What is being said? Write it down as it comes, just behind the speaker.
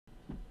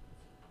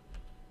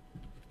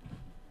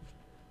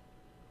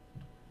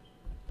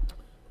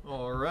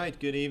right,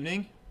 good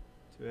evening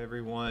to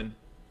everyone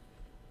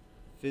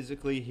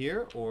physically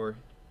here or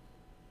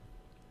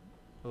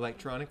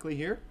electronically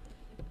here.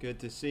 Good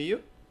to see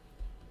you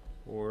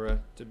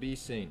or to be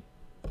seen.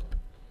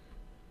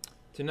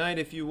 Tonight,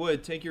 if you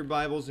would, take your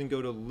Bibles and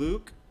go to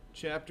Luke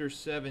chapter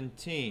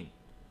 17.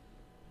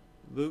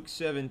 Luke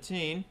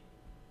 17,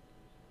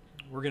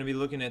 we're going to be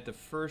looking at the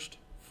first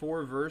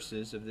 4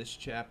 verses of this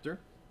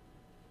chapter.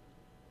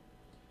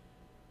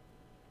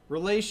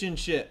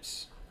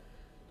 Relationships.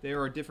 There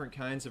are different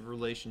kinds of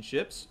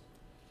relationships.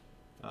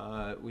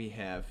 We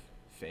have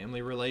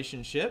family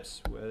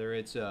relationships, whether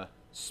it's a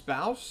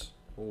spouse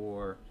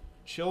or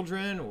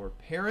children or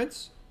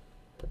parents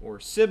or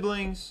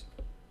siblings.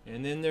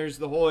 And then there's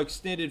the whole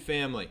extended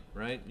family,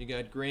 right? You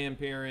got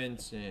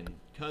grandparents and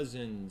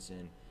cousins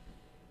and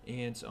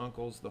aunts,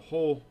 uncles, the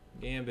whole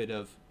gambit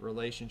of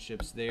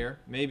relationships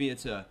there. Maybe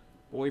it's a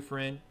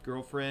boyfriend,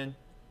 girlfriend,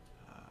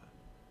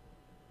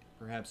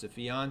 perhaps a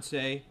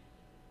fiance.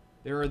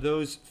 There are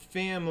those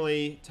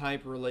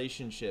family-type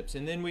relationships.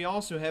 And then we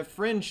also have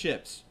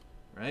friendships,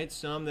 right?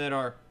 Some that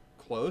are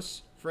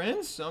close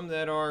friends, some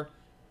that are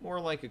more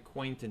like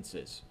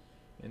acquaintances.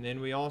 And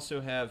then we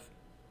also have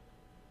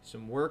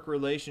some work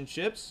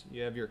relationships.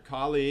 You have your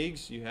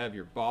colleagues, you have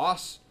your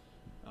boss,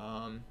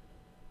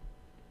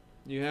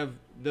 you have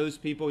those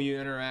people you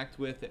interact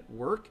with at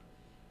work.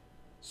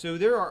 So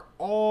there are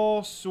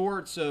all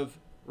sorts of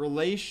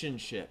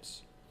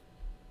relationships.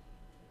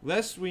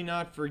 Lest we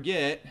not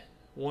forget,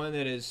 one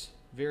that is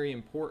very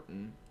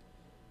important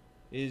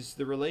is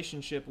the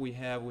relationship we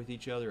have with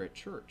each other at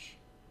church,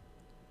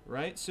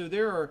 right? So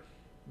there are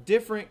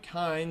different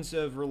kinds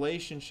of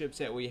relationships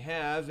that we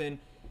have, and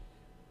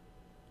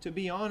to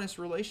be honest,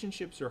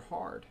 relationships are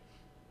hard.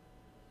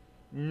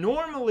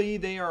 Normally,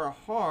 they are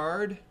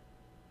hard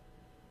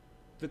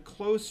the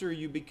closer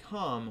you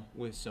become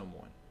with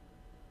someone.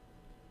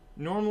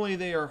 Normally,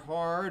 they are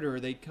hard, or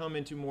they come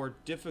into more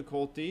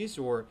difficulties,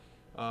 or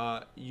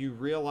you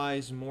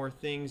realize more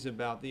things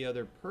about the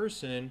other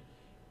person,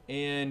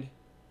 and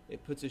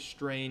it puts a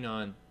strain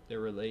on their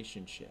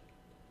relationship.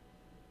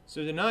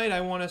 So tonight,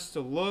 I want us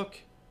to look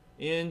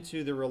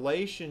into the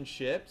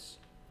relationships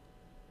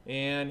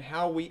and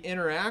how we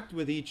interact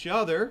with each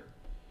other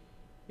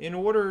in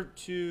order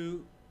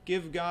to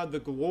give God the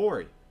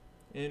glory,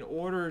 in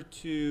order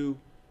to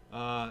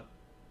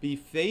be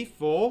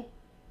faithful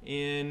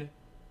in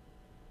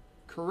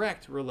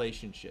correct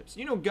relationships.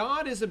 You know,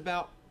 God is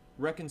about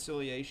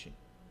reconciliation.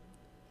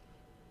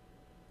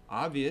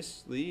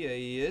 Obviously,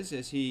 He is,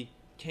 as He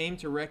came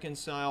to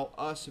reconcile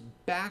us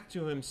back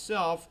to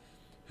Himself,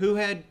 who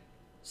had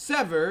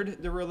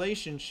severed the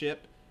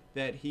relationship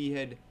that He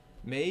had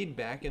made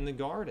back in the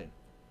garden.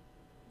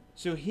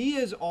 So He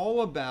is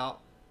all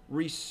about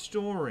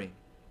restoring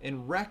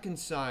and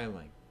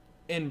reconciling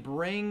and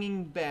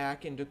bringing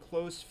back into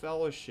close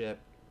fellowship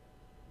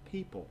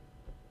people.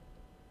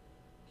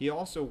 He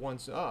also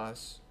wants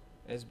us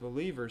as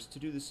believers to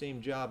do the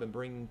same job in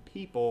bringing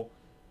people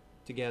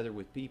together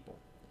with people.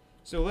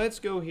 So let's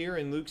go here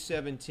in Luke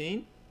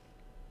 17.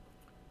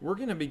 We're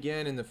going to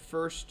begin in the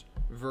first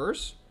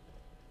verse.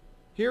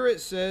 Here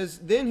it says,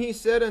 "Then He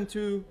said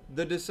unto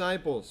the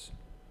disciples,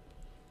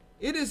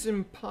 It is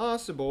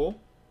impossible,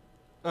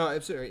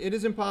 but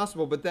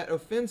that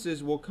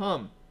offenses will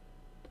come.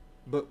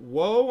 But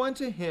woe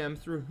unto him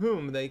through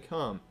whom they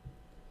come.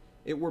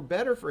 It were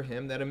better for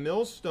him that a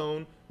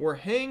millstone were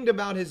hanged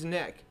about his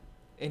neck,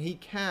 and he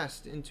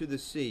cast into the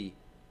sea,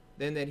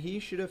 than that he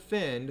should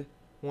offend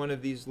one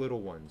of these little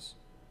ones.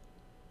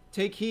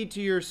 Take heed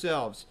to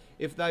yourselves.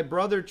 If thy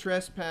brother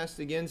trespass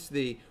against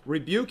thee,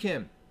 rebuke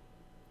him.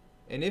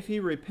 And if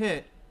he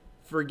repent,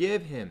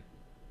 forgive him.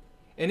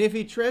 And if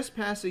he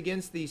trespass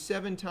against thee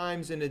 7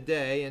 times in a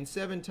day, and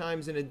 7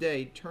 times in a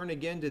day turn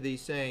again to thee,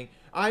 saying,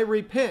 I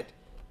repent,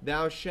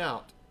 thou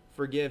shalt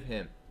forgive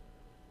him."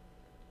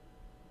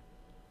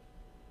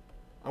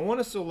 I want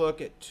us to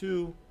look at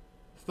 2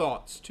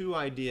 thoughts, 2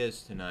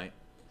 ideas tonight.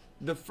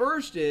 The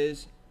first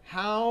is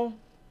how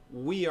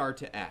we are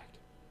to act,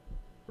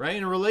 right?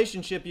 In a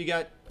relationship, you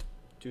got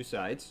 2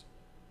 sides,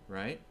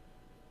 right?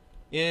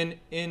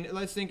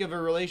 Let's think of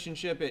a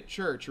relationship at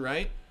church,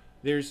 right?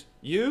 There's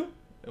you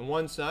on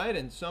one side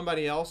and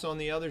somebody else on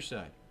the other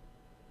side,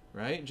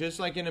 right? Just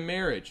like in a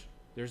marriage,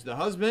 there's the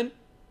husband,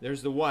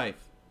 there's the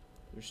wife.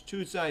 There's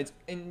 2 sides.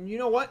 And you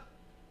know what?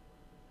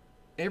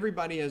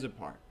 Everybody has a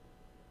part.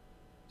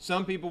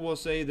 Some people will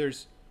say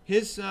there's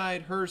his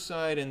side, her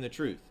side, and the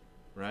truth,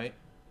 right?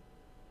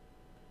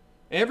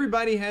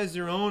 Everybody has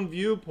their own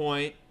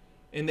viewpoint,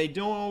 and they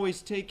don't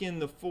always take in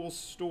the full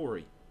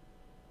story.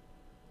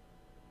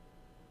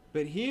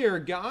 But here,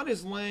 God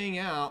is laying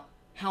out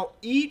how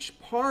each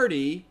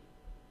party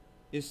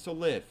is to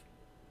live.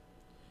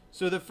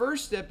 So the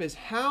first step is,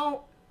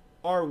 how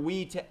are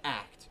we to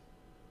act?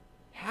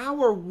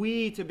 How are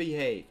we to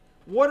behave?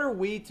 What are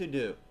we to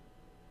do?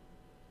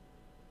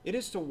 It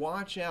is to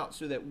watch out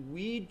so that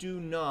we do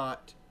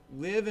not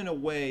live in a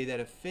way that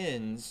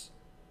offends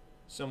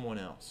someone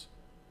else.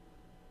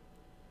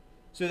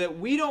 So that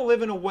we don't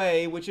live in a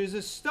way which is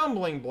a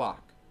stumbling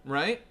block,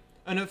 right?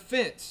 an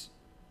offense,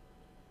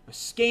 a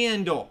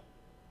scandal,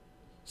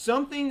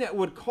 something that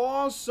would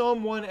cause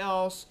someone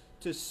else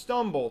to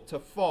stumble, to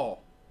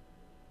fall.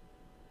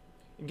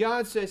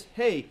 God says,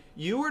 hey,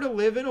 you are to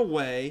live in a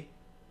way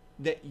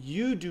that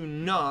you do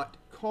not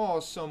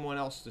cause someone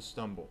else to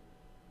stumble.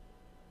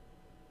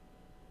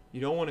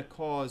 You don't want to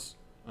cause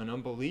an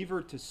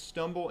unbeliever to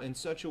stumble in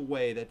such a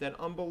way that that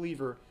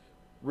unbeliever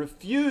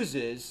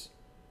refuses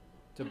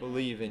to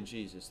believe in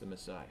Jesus, the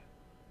Messiah.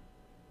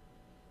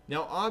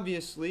 Now,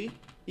 obviously,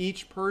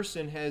 each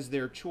person has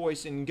their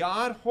choice, and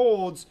God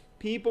holds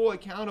people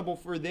accountable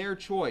for their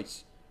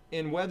choice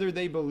in whether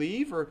they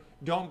believe or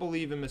don't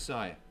believe in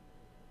Messiah.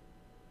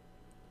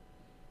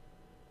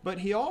 But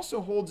He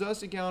also holds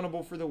us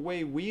accountable for the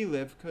way we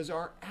live, because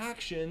our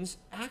actions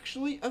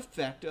actually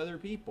affect other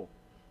people.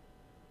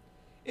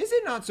 Is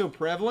it not so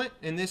prevalent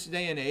in this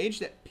day and age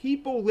that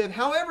people live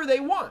however they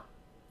want,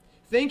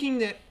 thinking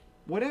that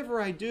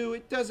whatever I do,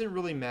 it doesn't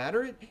really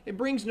matter. It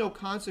brings no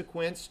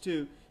consequence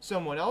to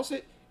someone else.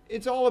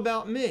 It's all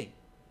about me.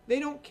 They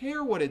don't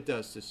care what it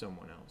does to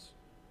someone else.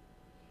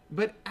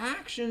 But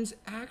actions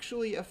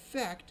actually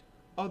affect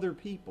other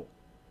people.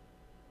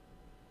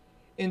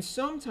 And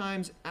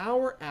sometimes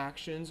our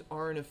actions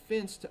are an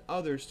offense to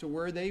others, to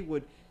where they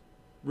would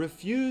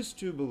refuse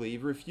to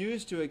believe,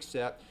 refuse to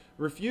accept,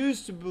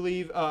 refuse to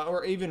believe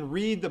or even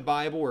read the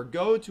Bible or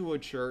go to a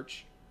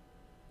church.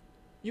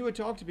 You would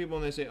talk to people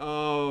and they say,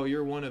 oh,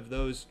 you're one of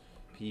those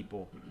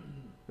people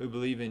who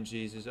believe in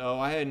Jesus. Oh,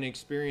 I had an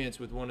experience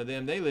with one of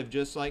them. They live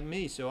just like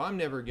me, so I'm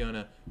never going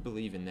to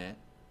believe in that.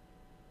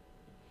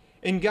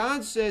 And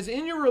God says,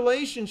 in your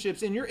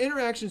relationships, in your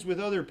interactions with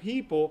other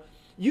people,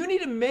 you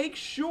need to make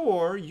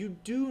sure you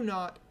do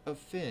not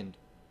offend.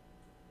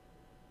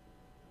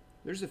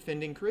 There's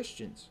offending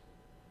Christians.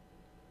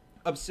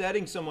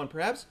 Upsetting someone,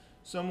 perhaps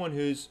someone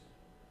who's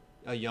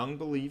a young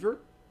believer.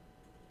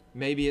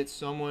 Maybe it's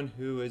someone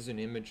who is an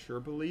immature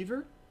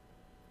believer.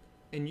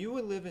 And you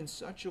would live in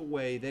such a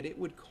way that it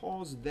would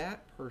cause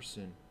that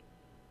person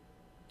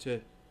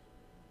to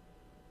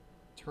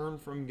turn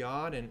from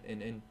God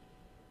and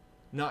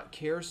not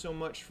care so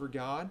much for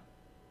God.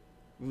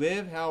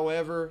 Live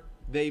however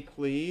they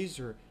please,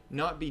 or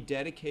not be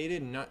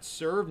dedicated and not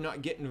serve,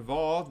 not get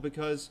involved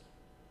because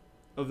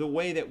of the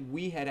way that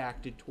we had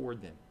acted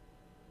toward them.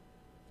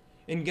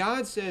 And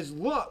God says,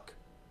 look,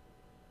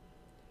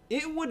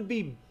 it would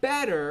be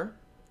better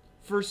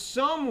for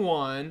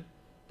someone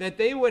that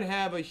they would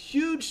have a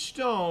huge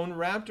stone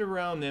wrapped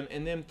around them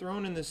and then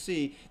thrown in the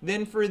sea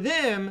than for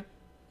them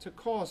to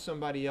cause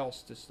somebody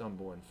else to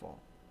stumble and fall.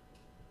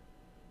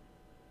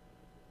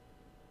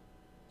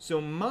 So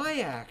my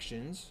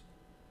actions,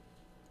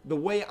 the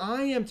way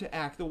I am to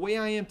act, the way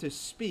I am to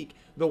speak,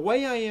 the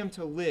way I am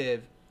to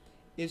live,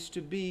 is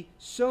to be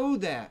so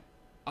that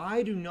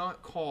I do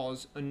not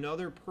cause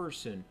another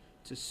person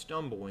to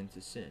stumble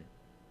into sin.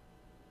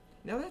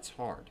 Now that's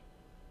hard,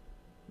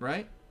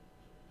 right?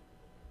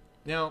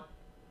 Now,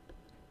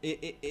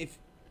 if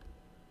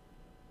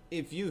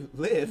you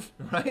live,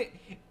 right,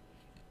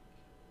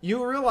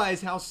 you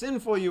realize how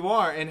sinful you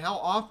are and how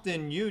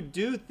often you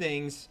do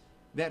things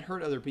that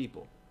hurt other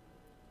people.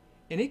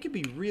 And it could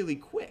be really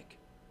quick,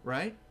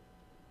 right?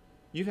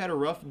 You've had a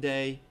rough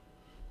day.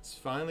 It's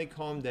finally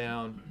calmed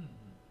down.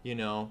 You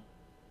know,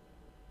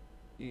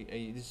 this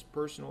is a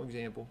personal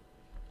example.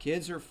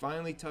 Kids are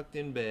finally tucked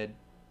in bed,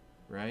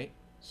 right?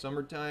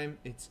 Summertime,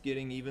 it's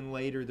getting even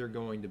later. They're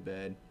going to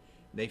bed.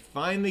 They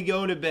finally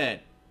go to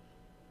bed.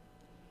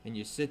 And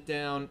you sit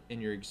down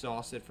and you're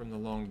exhausted from the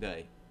long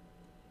day.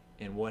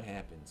 And what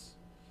happens?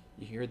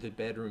 You hear the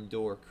bedroom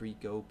door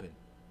creak open.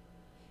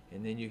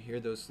 And then you hear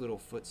those little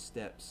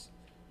footsteps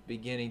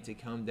beginning to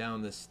come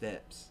down the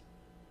steps.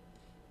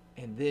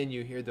 And then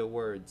you hear the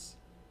words,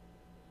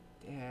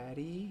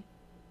 Daddy,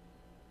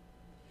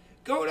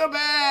 go to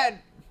bed!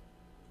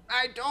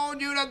 I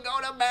told you to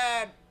go to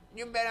bed!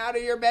 You've been out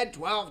of your bed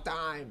 12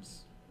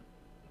 times.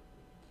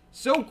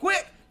 So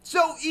quick,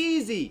 so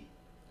easy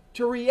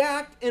to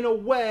react in a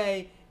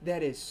way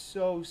that is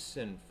so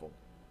sinful.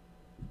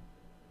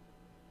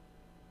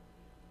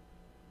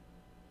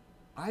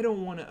 I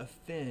don't want to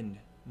offend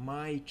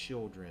my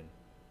children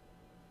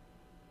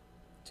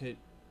to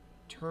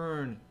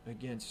turn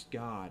against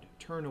God,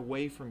 turn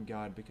away from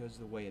God because of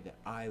the way that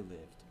I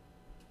lived.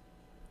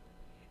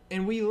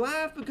 And we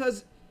laugh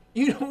because,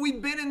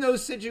 we've been in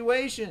those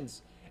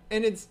situations.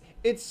 And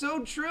it's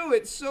so true,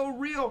 it's so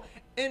real.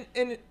 And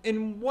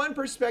in one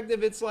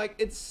perspective, it's like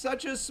it's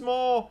such a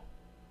small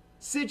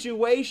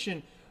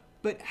situation,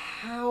 but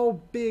how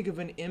big of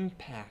an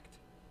impact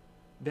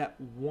that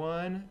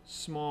one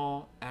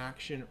small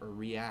action or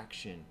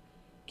reaction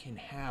can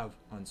have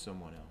on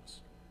someone else.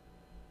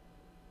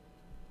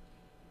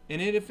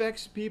 And it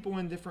affects people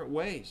in different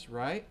ways,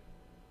 right?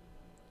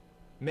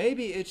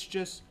 Maybe it's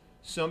just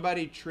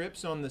somebody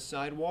trips on the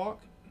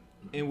sidewalk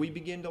and we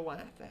begin to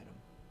laugh at them.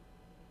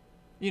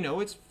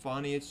 It's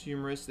funny, it's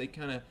humorous. They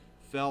kind of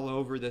fell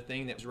over the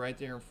thing that was right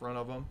there in front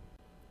of them.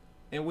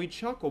 And we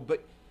chuckle,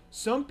 but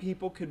some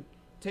people could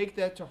take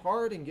that to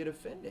heart and get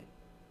offended.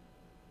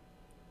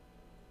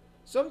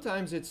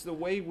 Sometimes it's the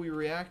way we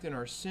react in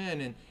our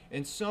sin,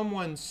 and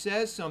someone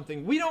says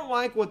something. We don't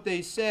like what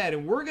they said,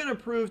 and we're going to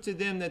prove to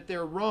them that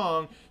they're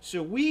wrong,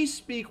 so we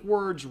speak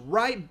words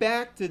right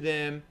back to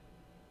them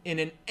in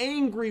an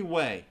angry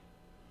way,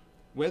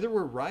 whether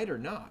we're right or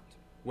not,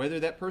 whether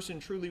that person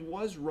truly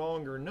was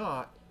wrong or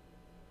not.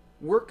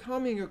 We're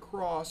coming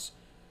across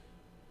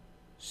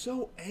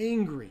so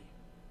angry,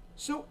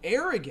 so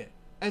arrogant,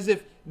 as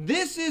if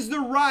this is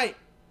the right,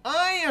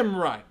 I am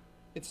right.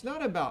 It's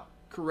not about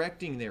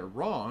correcting their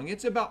wrong.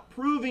 It's about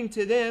proving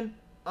to them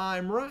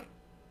I'm right.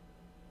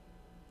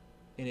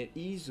 And it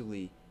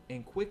easily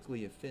and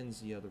quickly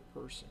offends the other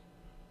person.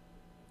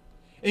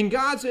 And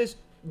God says,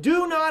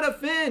 do not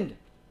offend.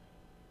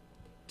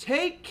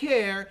 Take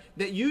care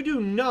that you do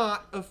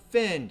not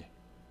offend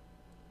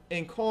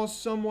and cause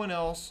someone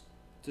else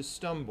to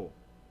stumble.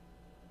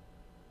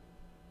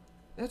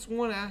 That's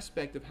one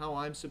aspect of how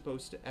I'm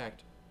supposed to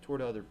act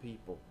toward other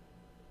people.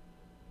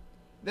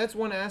 That's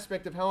one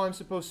aspect of how I'm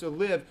supposed to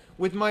live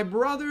with my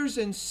brothers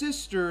and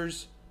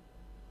sisters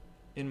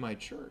in my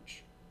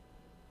church.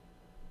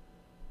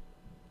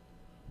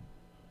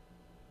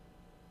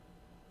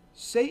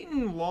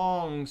 Satan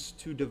longs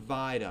to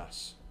divide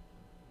us.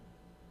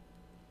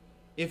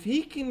 If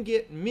he can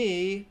get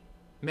me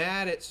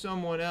mad at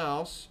someone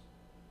else,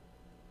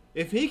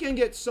 if he can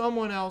get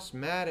someone else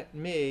mad at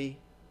me,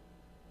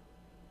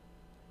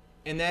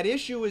 and that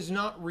issue is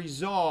not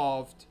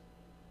resolved,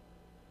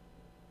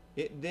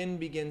 it then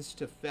begins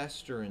to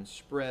fester and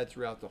spread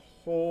throughout the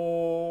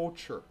whole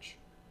church,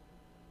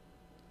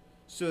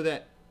 so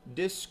that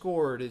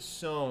discord is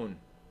sown,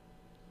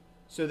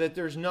 so that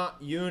there's not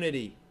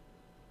unity,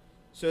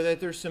 so that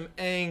there's some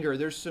anger,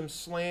 there's some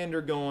slander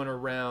going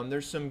around,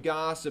 there's some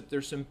gossip,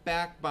 there's some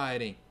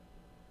backbiting.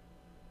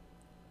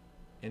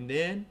 And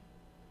then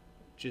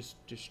it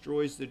just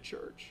destroys the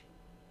church.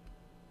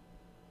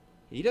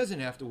 He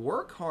doesn't have to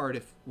work hard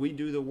if we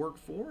do the work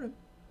for him.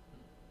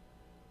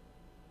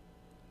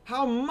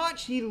 How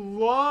much he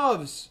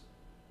loves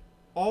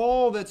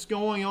all that's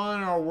going on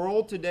in our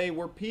world today,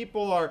 where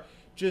people are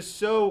just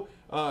so,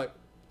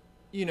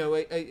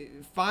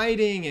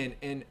 fighting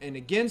and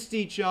against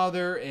each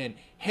other and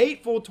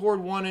hateful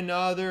toward one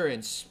another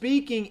and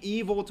speaking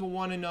evil to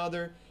one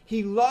another.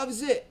 He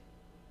loves it.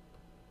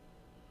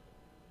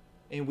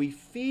 And we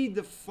feed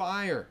the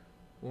fire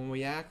when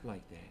we act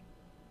like that.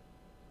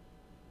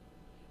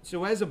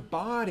 So as a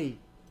body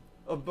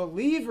of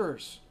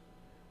believers,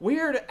 we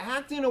are to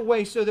act in a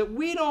way so that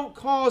we don't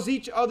cause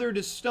each other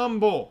to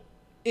stumble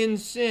in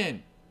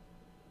sin.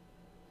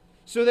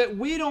 So that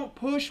we don't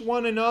push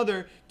one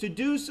another to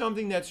do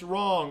something that's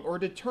wrong, or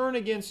to turn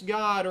against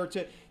God, or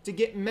to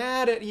get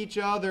mad at each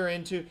other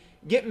and to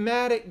get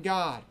mad at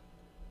God.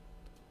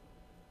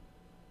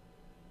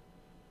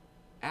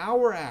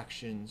 Our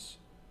actions,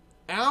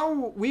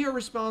 we are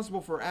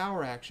responsible for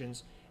our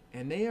actions,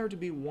 and they are to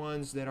be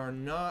ones that are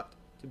not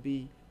to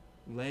be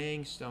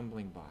laying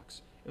stumbling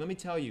blocks. And let me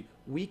tell you,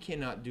 we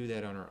cannot do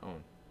that on our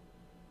own.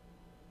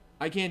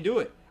 I can't do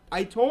it.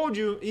 I told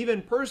you,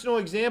 even personal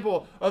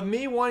example of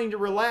me wanting to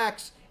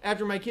relax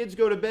after my kids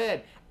go to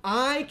bed.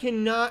 I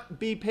cannot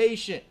be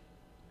patient.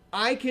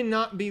 I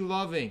cannot be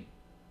loving.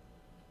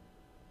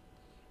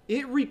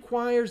 It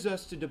requires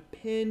us to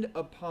depend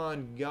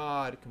upon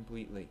God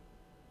completely.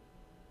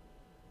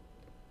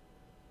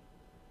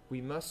 We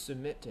must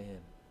submit to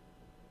Him.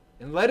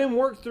 And let Him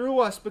work through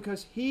us,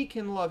 because He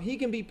can love. He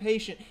can be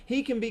patient.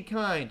 He can be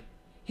kind.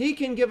 He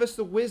can give us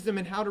the wisdom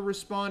in how to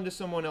respond to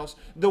someone else,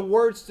 the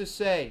words to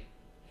say,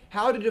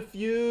 how to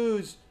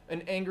diffuse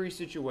an angry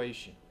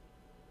situation.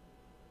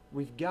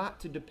 We've got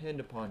to depend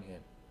upon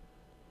Him.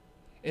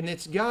 And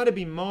it's got to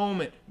be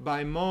moment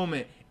by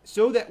moment,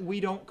 so that we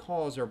don't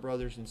cause our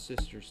brothers and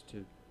sisters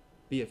to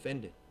be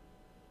offended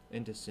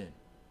and to sin.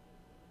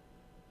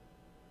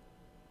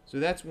 So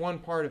that's one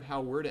part of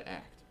how we're to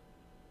act.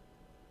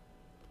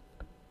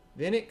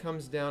 Then it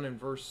comes down in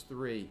verse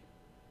 3,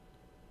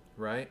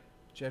 right?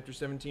 Chapter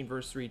 17,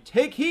 verse 3.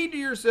 Take heed to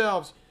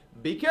yourselves.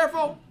 Be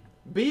careful.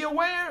 Be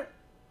aware.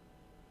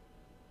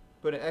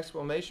 Put an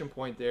exclamation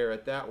point there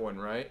at that one,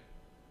 right?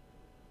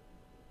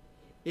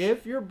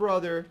 If your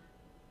brother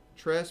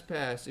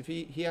trespass, if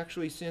he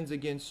actually sins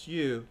against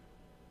you,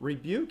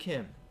 rebuke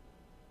him.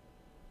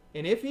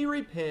 And if he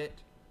repent,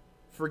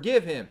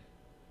 forgive him.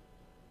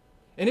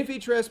 And if he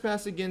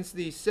trespass against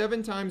thee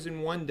 7 times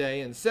in one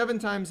day, and 7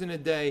 times in a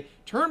day,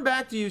 turn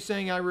back to you,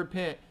 saying, I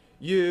repent,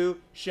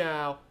 you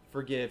shall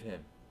forgive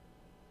him.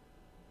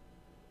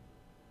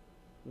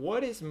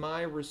 What is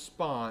my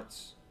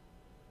response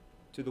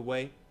to the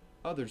way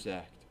others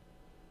act?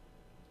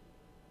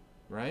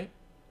 Right?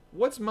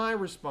 What's my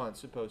response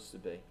supposed to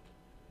be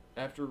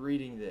after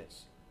reading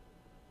this?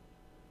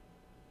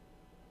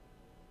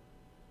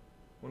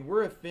 When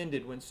we're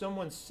offended, when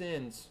someone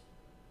sins,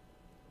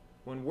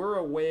 when we're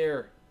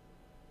aware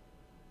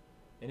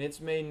and it's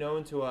made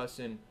known to us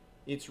and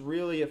it's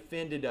really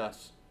offended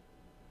us,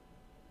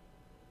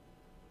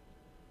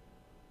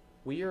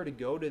 we are to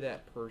go to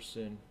that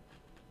person,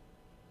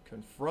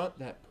 confront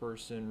that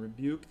person,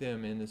 rebuke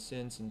them in the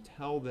sins, and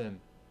tell them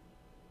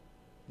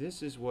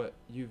this is what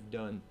you've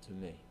done to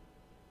me.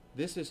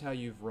 This is how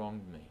you've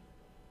wronged me.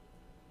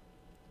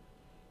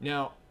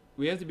 Now,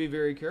 we have to be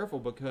very careful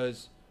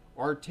because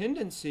our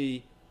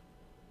tendency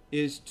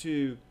is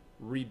to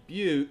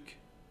rebuke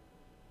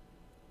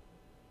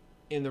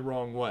in the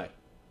wrong way,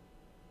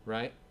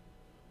 right?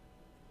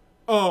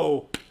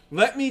 Oh,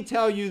 let me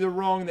tell you the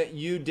wrong that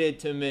you did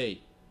to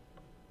me.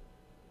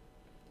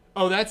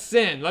 Oh, that's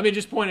sin. Let me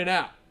just point it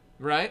out,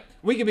 right?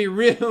 We can be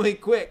really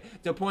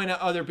quick to point out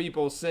other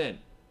people's sin.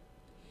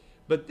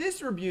 But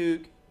this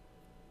rebuke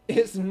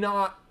is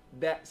not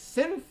that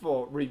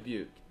sinful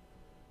rebuke.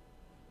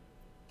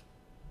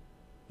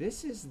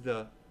 This is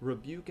the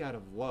rebuke out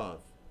of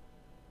love.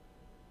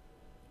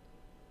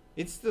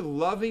 It's the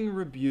loving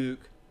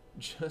rebuke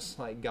just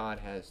like God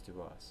has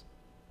to us.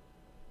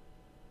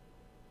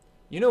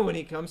 You know, when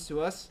He comes to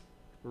us,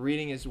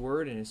 reading His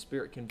Word, and His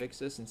Spirit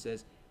convicts us and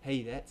says,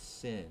 hey, that's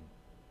sin,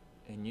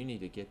 and you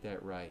need to get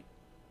that right.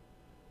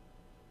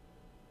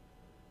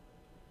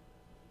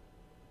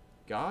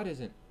 God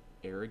isn't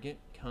arrogant,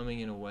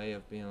 coming in a way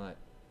of being like,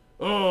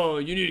 oh,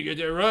 you need to get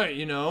that right,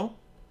 you know,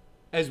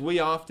 as we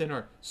often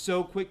are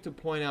so quick to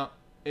point out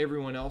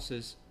everyone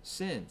else's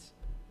sins.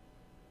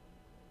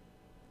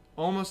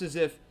 Almost as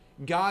if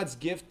God's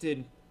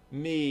gifted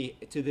me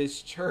to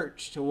this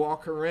church to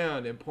walk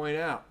around and point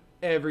out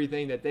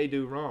everything that they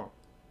do wrong.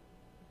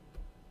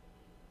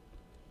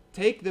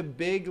 Take the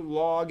big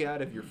log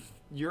out of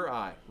your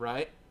eye,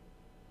 right?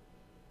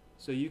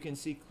 So you can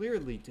see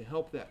clearly to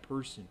help that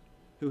person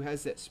who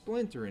has that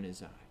splinter in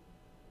his eye.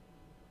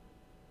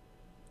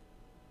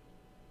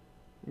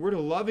 We're to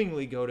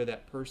lovingly go to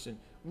that person.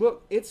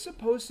 Look, it's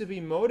supposed to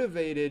be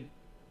motivated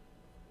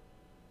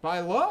by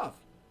love.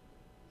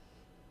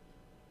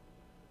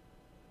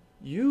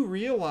 You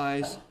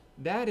realize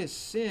that is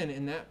sin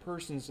in that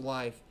person's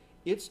life.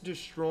 It's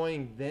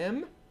destroying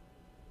them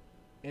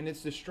and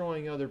it's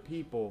destroying other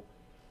people.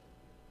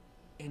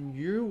 And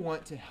you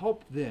want to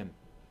help them.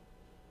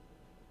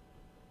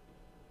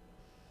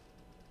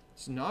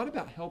 It's not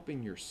about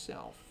helping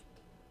yourself.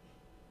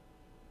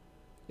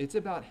 It's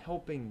about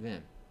helping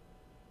them.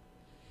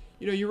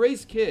 You know, you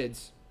raise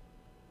kids,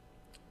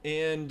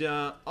 and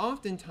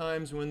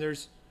oftentimes when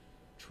there's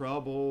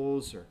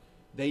troubles or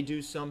they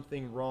do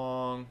something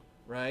wrong,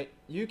 right?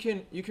 You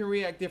can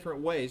react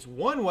different ways.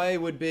 One way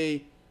would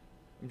be,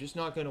 I'm just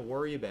not going to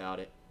worry about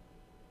it.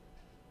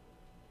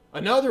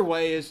 Another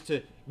way is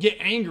to get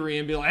angry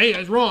and be like, hey,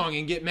 that's wrong,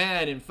 and get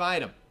mad and fight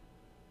them.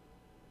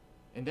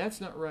 And that's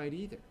not right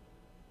either.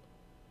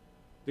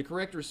 The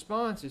correct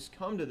response is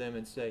come to them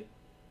and say,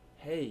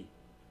 hey,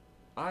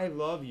 I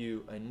love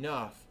you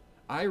enough.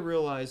 I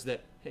realize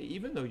that, hey,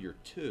 even though you're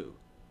 2,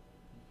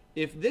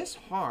 if this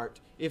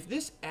heart, if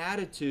this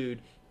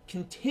attitude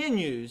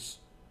continues,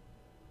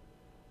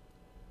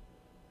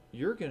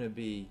 you're going to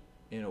be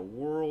in a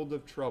world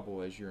of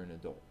trouble as you're an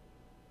adult.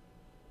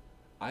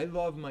 I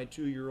love my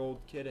 2-year-old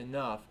kid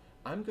enough,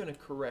 I'm going to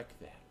correct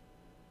that.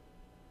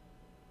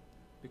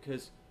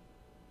 Because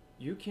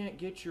you can't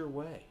get your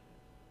way.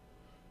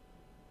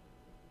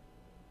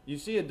 You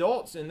see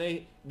adults and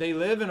they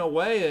live in a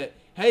way that,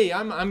 hey,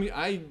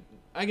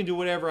 I can do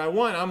whatever I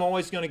want. I'm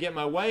always going to get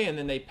my way, and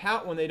then they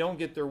pout when they don't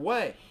get their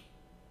way.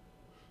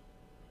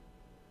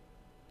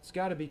 It's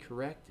got to be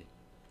corrected.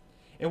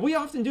 And we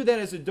often do that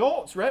as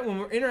adults, right? When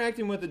we're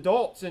interacting with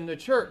adults in the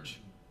church.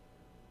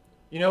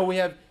 You know, we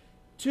have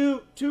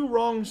two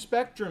wrong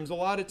spectrums a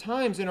lot of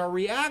times in our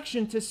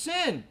reaction to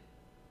sin.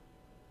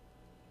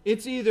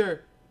 It's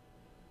either,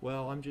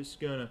 well, I'm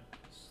just going to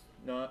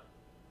not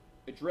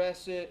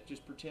address it,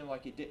 just pretend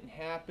like it didn't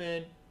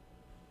happen.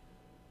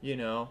 You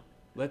know,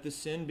 let the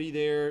sin be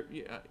there.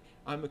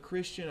 I'm a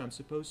Christian. I'm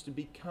supposed to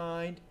be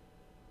kind.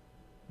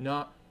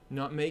 Not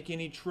make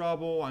any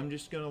trouble. I'm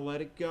just going to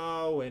let it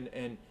go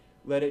and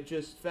let it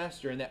just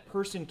fester. And that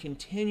person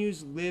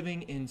continues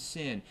living in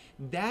sin.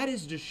 That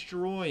is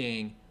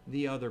destroying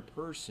the other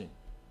person.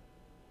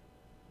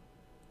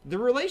 The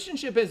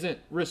relationship isn't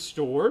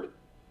restored.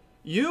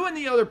 You and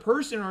the other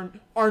person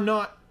are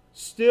not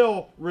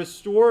still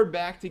restored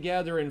back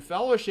together in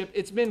fellowship.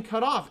 It's been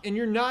cut off, and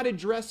you're not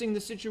addressing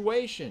the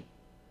situation.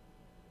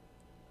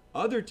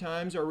 Other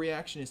times, our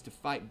reaction is to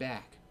fight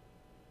back.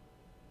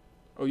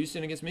 Oh, you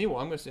sin against me? Well,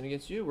 I'm going to sin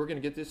against you. We're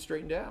going to get this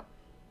straightened out.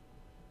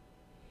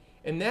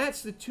 And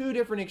that's the 2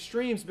 different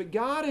extremes. But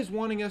God is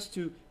wanting us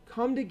to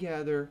come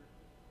together,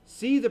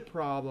 see the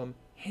problem,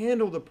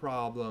 handle the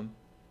problem,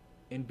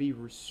 and be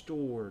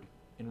restored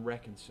and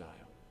reconciled.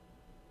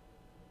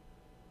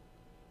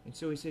 And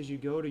so He says you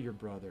go to your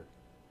brother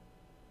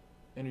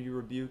and you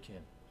rebuke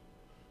him.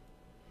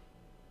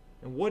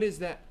 And what is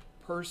that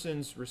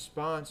person's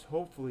response?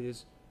 Hopefully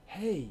is,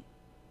 hey,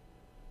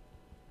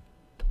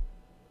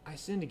 I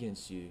sinned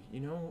against you. You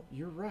know,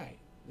 you're right.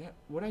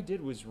 What I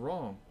did was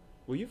wrong.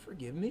 Will you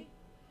forgive me?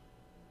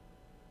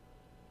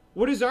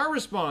 What is our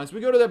response? We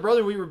go to that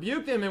brother, we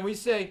rebuke them, and we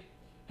say,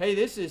 hey,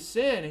 this is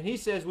sin. And he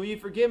says, will you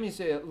forgive me?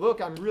 Say,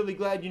 look, I'm really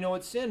glad you know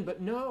it's sin,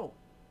 but no.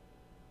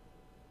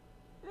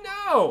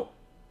 No!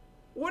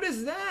 What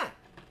is that?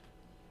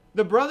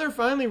 The brother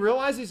finally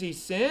realizes he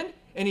sinned,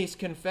 and he's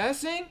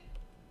confessing,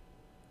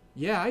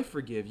 yeah, I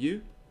forgive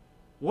you.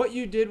 What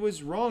you did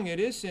was wrong. It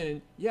is sin.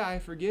 And yeah, I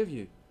forgive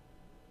you.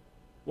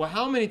 Well,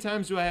 how many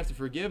times do I have to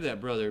forgive that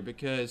brother?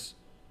 Because,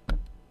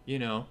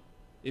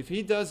 if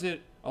he does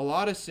it, a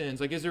lot of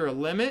sins, like, is there a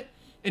limit?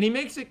 And he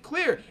makes it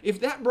clear, if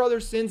that brother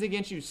sins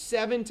against you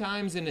 7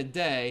 times in a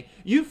day,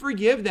 you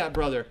forgive that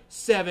brother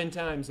 7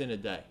 times in a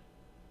day.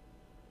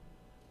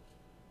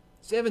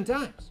 7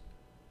 times.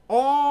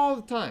 All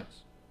the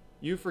times.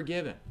 You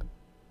forgive him.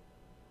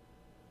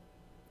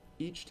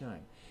 Each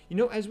time.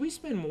 As we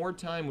spend more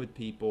time with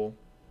people,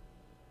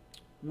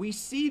 we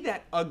see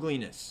that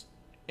ugliness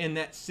and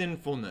that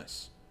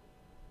sinfulness.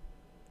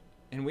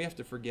 And we have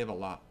to forgive a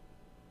lot.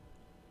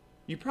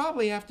 You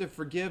probably have to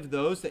forgive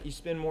those that you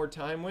spend more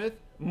time with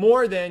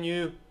more than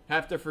you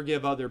have to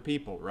forgive other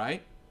people,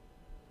 right?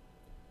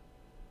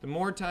 The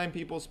more time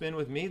people spend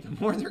with me, the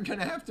more they're going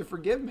to have to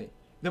forgive me.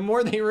 The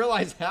more they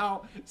realize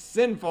how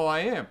sinful I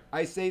am.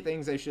 I say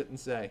things I shouldn't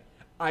say.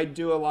 I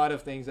do a lot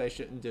of things I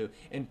shouldn't do.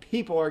 And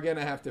people are going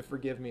to have to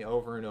forgive me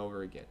over and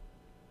over again.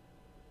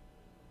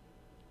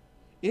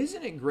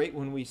 Isn't it great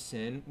when we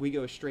sin, we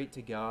go straight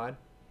to God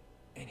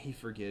and He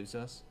forgives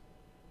us?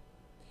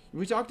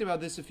 We talked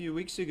about this a few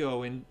weeks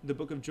ago in the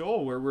book of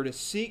Joel, where we're to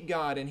seek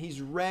God and He's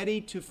ready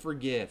to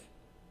forgive.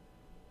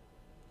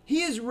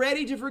 He is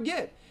ready to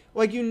forgive.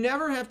 Like, you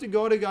never have to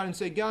go to God and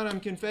say, God, I'm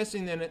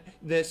confessing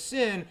this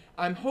sin.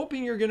 I'm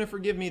hoping you're going to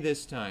forgive me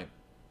this time.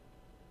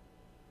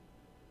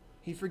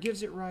 He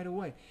forgives it right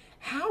away.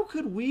 How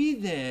could we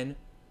then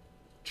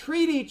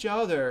treat each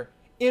other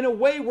in a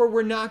way where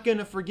we're not going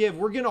to forgive?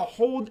 We're going to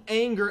hold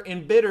anger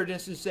and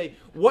bitterness and say,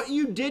 what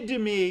you did to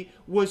me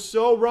was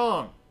so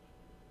wrong,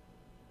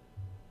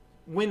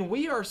 when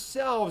we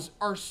ourselves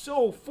are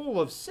so full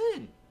of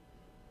sin.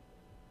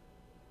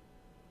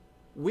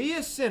 We,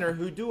 a sinner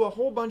who do a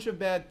whole bunch of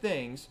bad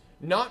things,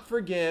 not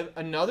forgive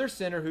another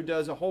sinner who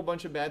does a whole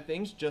bunch of bad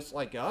things just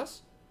like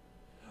us?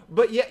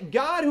 But yet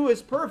God, who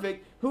is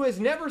perfect, who has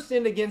never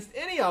sinned against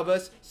any of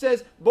us,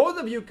 says, both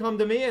of you come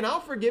to me and I'll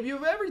forgive you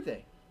of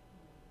everything.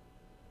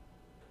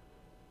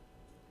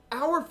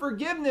 Our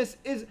forgiveness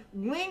is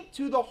linked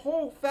to the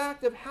whole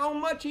fact of how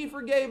much He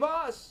forgave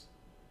us.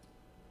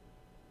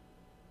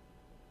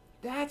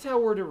 That's how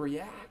we're to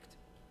react.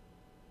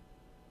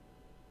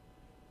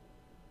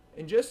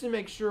 And just to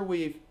make sure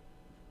we've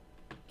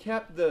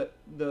kept the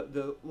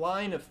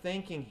line of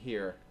thinking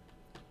here,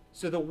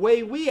 so the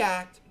way we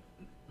act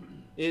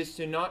is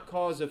to not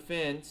cause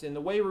offense, and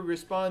the way we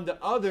respond to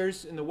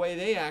others and the way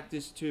they act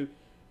is to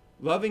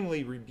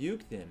lovingly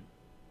rebuke them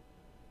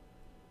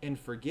and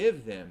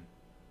forgive them.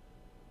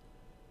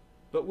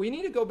 But we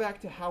need to go back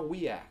to how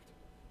we act.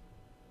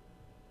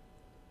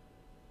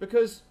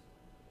 Because,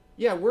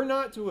 yeah, we're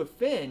not to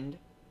offend,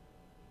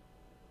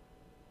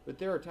 but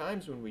there are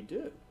times when we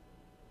do.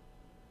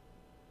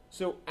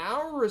 So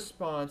our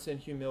response in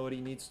humility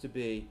needs to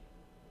be,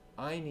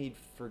 I need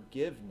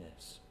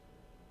forgiveness.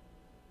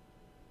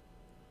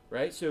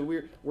 Right? So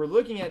we're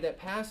looking at that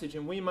passage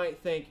and we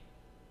might think,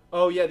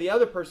 oh yeah, the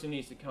other person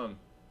needs to come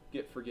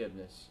get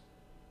forgiveness.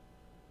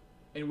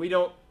 And we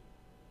don't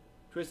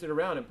twist it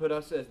around and put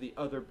us as the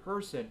other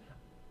person.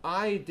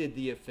 I did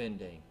the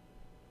offending.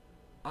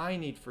 I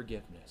need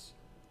forgiveness.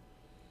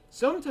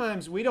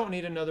 Sometimes we don't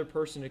need another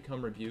person to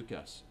come rebuke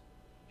us.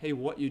 Hey,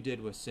 what you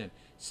did was sin.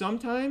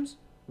 Sometimes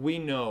we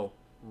know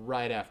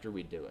right after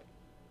we do it.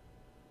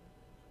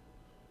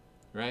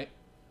 Right?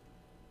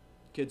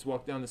 Kids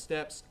walk down the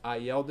steps. I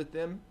yelled at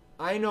them.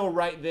 I know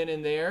right then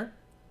and there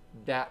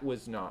that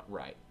was not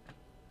right.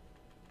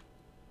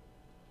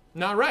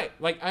 Not right.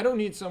 Like, I don't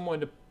need someone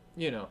to,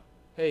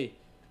 hey,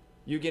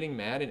 you getting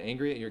mad and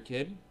angry at your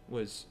kid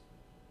was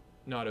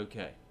not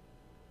okay.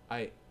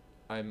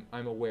 I'm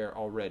aware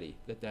already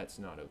that that's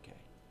not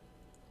okay.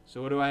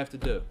 So what do I have to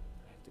do?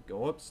 I have to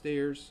go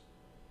upstairs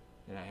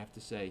and I have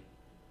to say,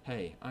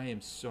 hey, I am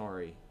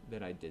sorry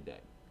that I did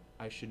that.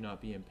 I should not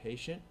be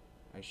impatient.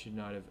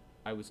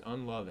 I was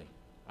unloving.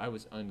 I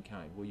was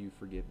unkind. Will you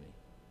forgive me?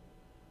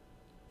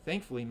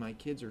 Thankfully, my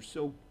kids are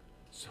so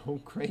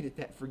great at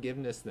that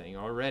forgiveness thing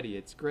already.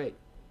 It's great.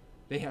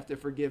 They have to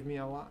forgive me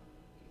a lot.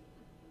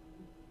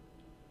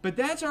 But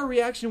that's our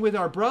reaction with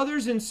our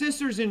brothers and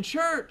sisters in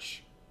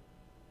church.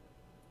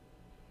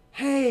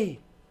 Hey,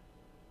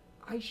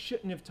 I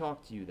shouldn't have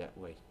talked to you that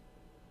way.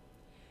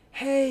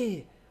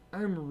 Hey,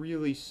 I'm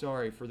really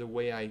sorry for the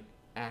way I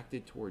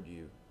acted toward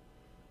you.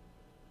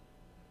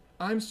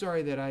 I'm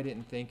sorry that I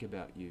didn't think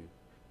about you.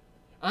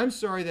 I'm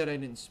sorry that I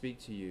didn't speak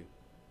to you.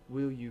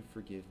 Will you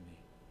forgive me?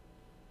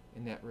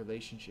 And that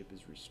relationship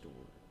is restored.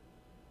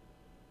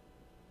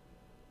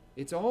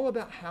 It's all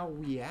about how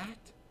we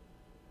act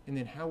and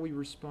then how we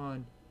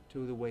respond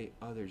to the way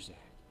others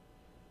act.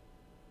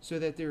 So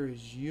that there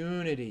is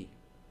unity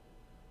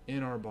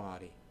in our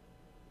body.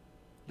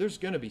 There's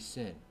going to be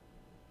sin.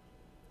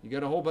 You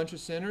got a whole bunch of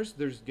sinners,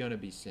 there's going to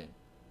be sin.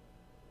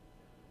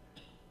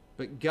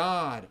 But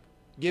God,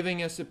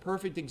 giving us a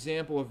perfect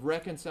example of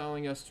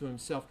reconciling us to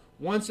Himself,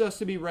 wants us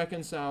to be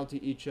reconciled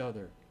to each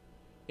other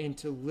and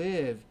to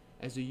live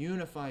as a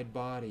unified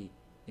body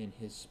in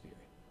His Spirit.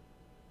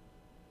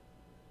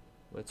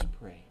 Let's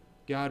pray.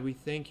 God, we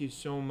thank you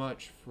so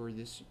much for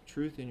this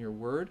truth in your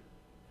word.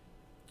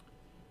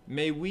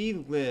 May we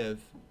live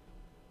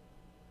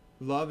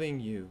loving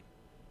you,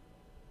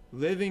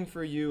 living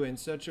for you in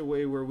such a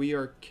way where we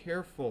are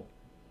careful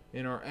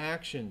in our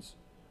actions,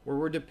 where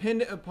we're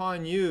dependent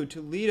upon you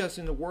to lead us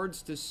in the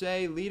words to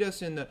say, lead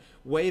us in the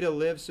way to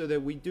live so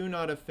that we do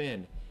not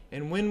offend.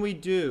 And when we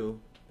do,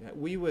 that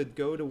we would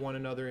go to one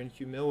another in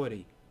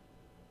humility,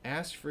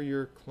 ask for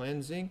your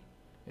cleansing,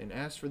 and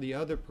ask for the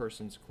other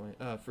person's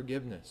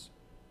forgiveness.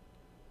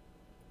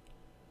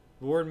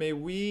 Lord, may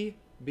we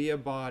be a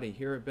body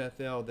here at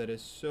Bethel that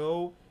is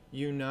so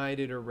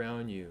united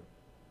around you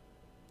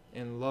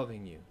and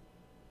loving you.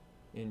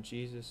 In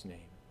Jesus'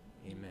 name,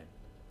 amen.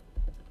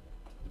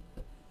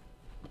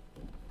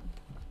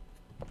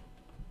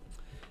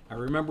 I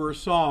remember a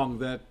song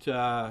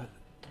that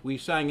we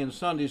sang in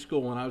Sunday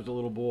school when I was a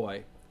little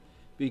boy.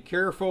 Be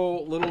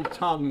careful, little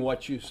tongue,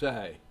 what you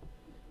say.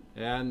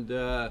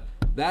 And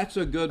that's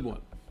a good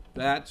one.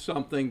 That's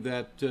something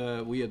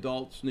that we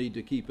adults need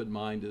to keep in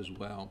mind as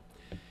well.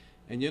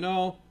 And you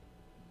know,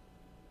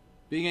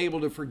 being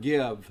able to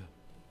forgive,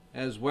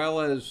 as well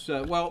as,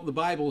 well, the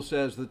Bible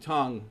says the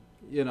tongue,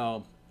 you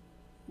know,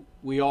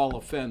 we all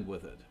offend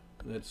with it.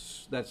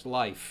 That's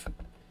life.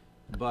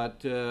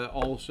 But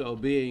also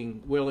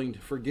being willing to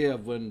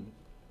forgive when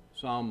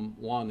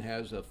someone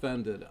has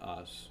offended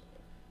us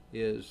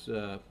is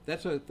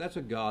that's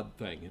a God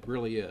thing. It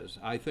really is.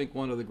 I think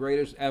one of the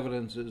greatest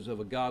evidences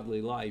of a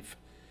godly life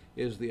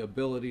is the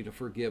ability to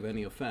forgive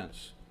any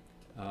offense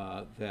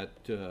that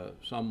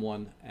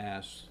someone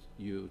asks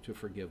you to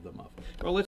forgive them of. Well, let's